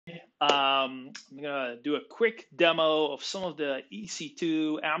I'm gonna do a quick demo of some of the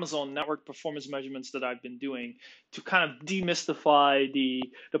EC2 Amazon network performance measurements that I've been doing to kind of demystify the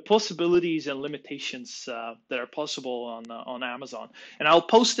possibilities and limitations that are possible on Amazon. And I'll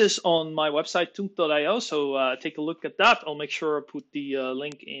post this on my website toon.io, so take a look at that. I'll make sure I put the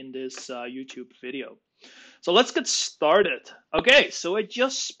link in this YouTube video. So let's get started. Okay, so I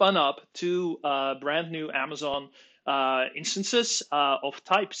just spun up two brand new Amazon instances of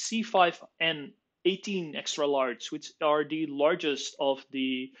type C5N 18 extra large, which are the largest of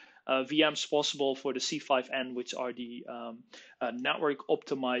the VMs possible for the C5N, which are the network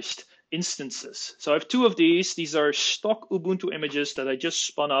optimized instances. So I have two of these. These are stock Ubuntu images that I just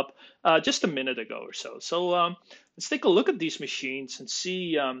spun up just a minute ago or so. So let's take a look at these machines and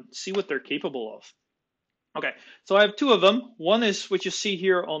see what they're capable of. Okay, so I have two of them. One is what you see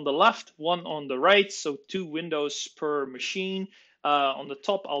here on the left, one on the right, so two windows per machine. On the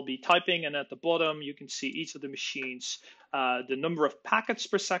top, I'll be typing, and at the bottom, you can see each of the machines, the number of packets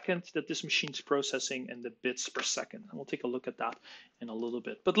per second that this machine's processing, and the bits per second. And we'll take a look at that in a little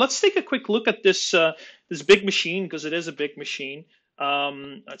bit. But let's take a quick look at this this big machine, because it is a big machine.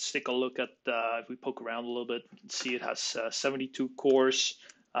 Let's take a look at, if we poke around a little bit, you can see it has 72 cores.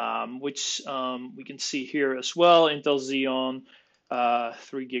 Which we can see here as well. Intel Xeon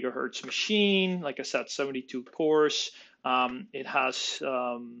 3 gigahertz machine, like I said, 72 cores. It has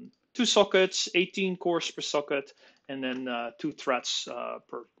two sockets, 18 cores per socket, and then two threads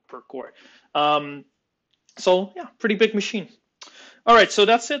per core. So yeah, pretty big machine. All right, so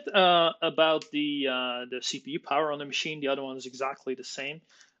that's it about the CPU power on the machine. The other one is exactly the same.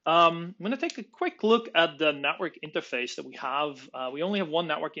 I'm going to take a quick look at the network interface that we have. We only have one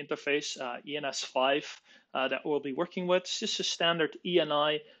network interface, ENS5, that we'll be working with. It's just a standard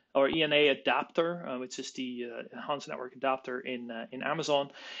ENI or ENA adapter, which is the enhanced network adapter in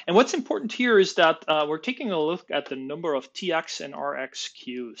Amazon. And what's important here is that we're taking a look at the number of TX and RX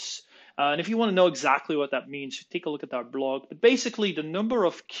queues. And if you want to know exactly what that means, take a look at our blog. But basically, the number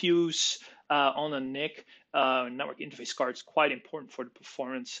of queues on a NIC network interface card is quite important for the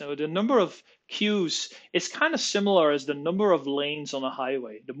performance. So the number of queues is kind of similar as the number of lanes on a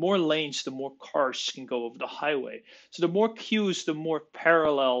highway. The more lanes, the more cars can go over the highway. So the more queues, the more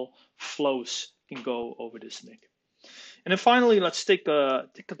parallel flows can go over this NIC. And then finally, let's take a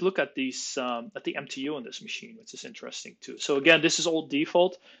look at these at the MTU on this machine, which is interesting too. So again, this is all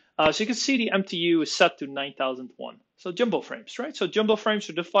default. So you can see the MTU is set to 9001. So jumbo frames, right? So jumbo frames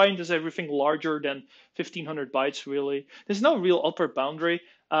are defined as everything larger than 1500 bytes, really. There's no real upper boundary,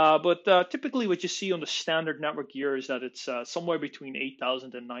 but typically what you see on the standard network gear is that it's somewhere between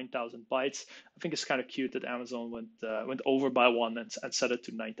 8000 and 9000 bytes. I think it's kind of cute that Amazon went over by one and set it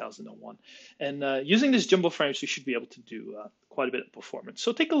to 9001. And using these jumbo frames, we should be able to do quite a bit of performance.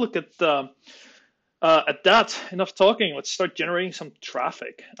 So take a look at that. Enough talking. Let's start generating some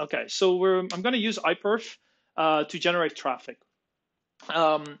traffic. Okay, so I'm going to use iPerf to generate traffic.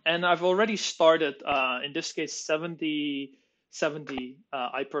 And I've already started, in this case, 70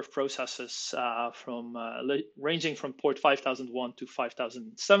 iPerf processes ranging from port 5001 to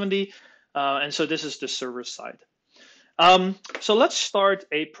 5070. And so this is the server side. So let's start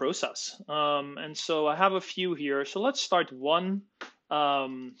a process. And so I have a few here. So let's start one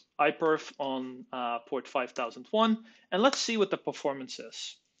iPerf on port 5001, and let's see what the performance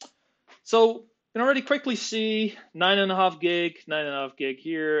is. So you can already quickly see 9.5 gig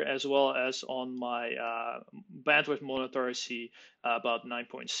here, as well as on my bandwidth monitor, I see about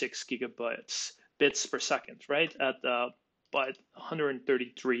 9.6 bits per second, right? At about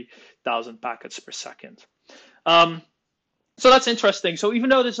 133,000 packets per second. So that's interesting. So even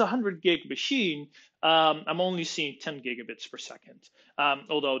though this is a 100 gig machine, I'm only seeing 10 gigabits per second,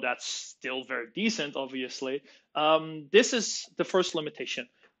 although that's still very decent, obviously. This is the first limitation.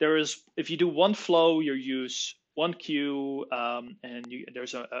 If you do one flow, you use one queue, and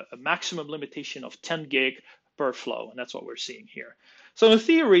there's a maximum limitation of 10 gig per flow, and that's what we're seeing here. So in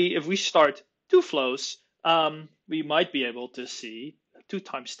theory, if we start two flows, we might be able to see 2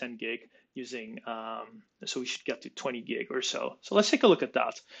 times 10 gig using, so we should get to 20 gig or so. So let's take a look at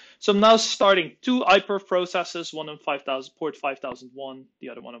that. So I'm now starting two iPerf processes, one on port 5001, the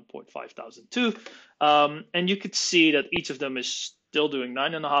other one on port 5002. And you could see that each of them is still doing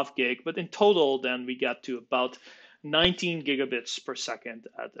 9.5 gig, but in total, then we get to about 19 gigabits per second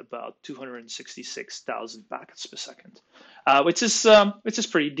at about 266,000 packets per second, which is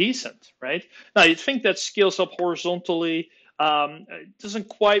pretty decent, right? Now you'd think that scales up horizontally. It doesn't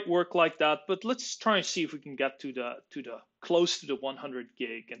quite work like that, but let's try and see if we can get to the close to the 100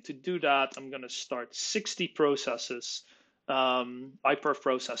 gig. And to do that, I'm going to start 60 processes iPerf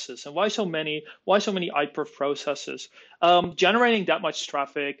processes. And why so many? Why so many iPerf processes? Generating that much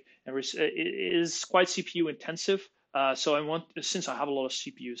traffic is quite CPU intensive. So since I have a lot of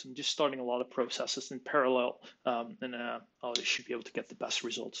CPUs, I'm just starting a lot of processes in parallel, and I should be able to get the best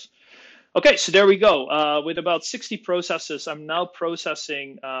results. Okay, so there we go. With about 60 processes, I'm now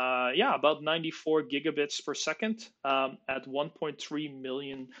processing, about 94 gigabits per second at 1.3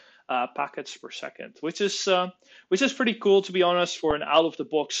 million packets per second, which is pretty cool, to be honest, for an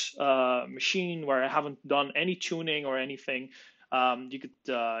out-of-the-box machine where I haven't done any tuning or anything. You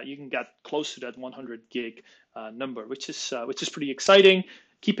can get close to that 100 gig number, which is pretty exciting.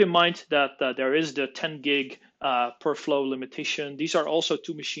 Keep in mind that there is the 10 gig per flow limitation. These are also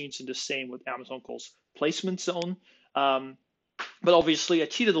two machines in the same, what Amazon calls placement zone. But obviously, I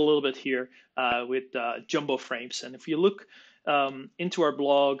cheated a little bit here with jumbo frames. And if you look into our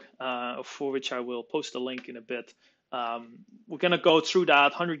blog, for which I will post a link in a bit, we're going to go through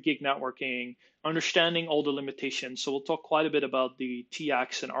that 100 gig networking, understanding all the limitations. So we'll talk quite a bit about the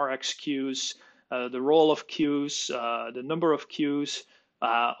TX and RX queues, the role of queues, the number of queues,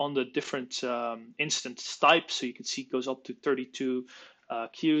 on the different instance types. So you can see it goes up to 32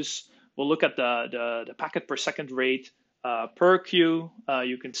 queues. We'll look at the packet per second rate per queue.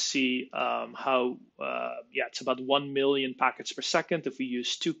 You can see how, it's about 1 million packets per second. If we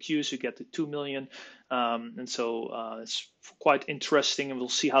use 2 queues, you get to 2 million. And so it's quite interesting, and we'll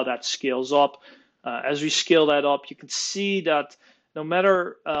see how that scales up. As we scale that up, you can see that no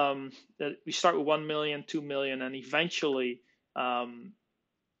matter that we start with 1 million, 2 million, and eventually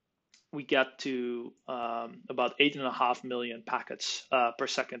we get to about 8.5 million packets per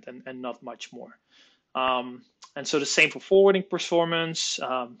second, and not much more. And so the same for forwarding performance.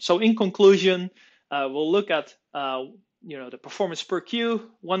 So in conclusion, we'll look at the performance per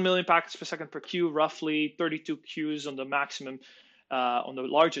queue, 1 million packets per second per queue, roughly 32 queues on the maximum, on the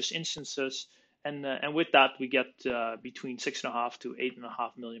largest instances. And with that, we get between 6.5 to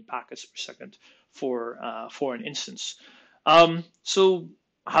 8.5 million packets per second for an instance. So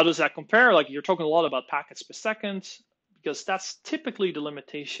how does that compare? Like, you're talking a lot about packets per second, because that's typically the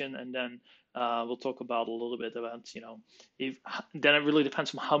limitation. And then we'll talk about a little bit about, then it really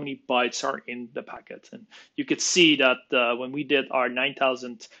depends on how many bytes are in the packet. And you could see that when we did our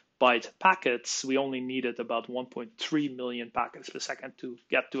 9,000 byte packets, we only needed about 1.3 million packets per second to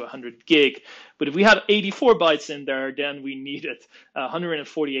get to 100 gig. But if we had 84 bytes in there, then we needed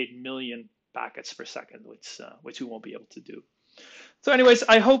 148 million packets per second, which we won't be able to do. So anyways,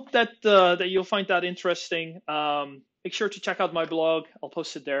 I hope that you'll find that interesting. Make sure to check out my blog. I'll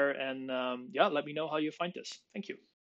post it there, and let me know how you find this. Thank you.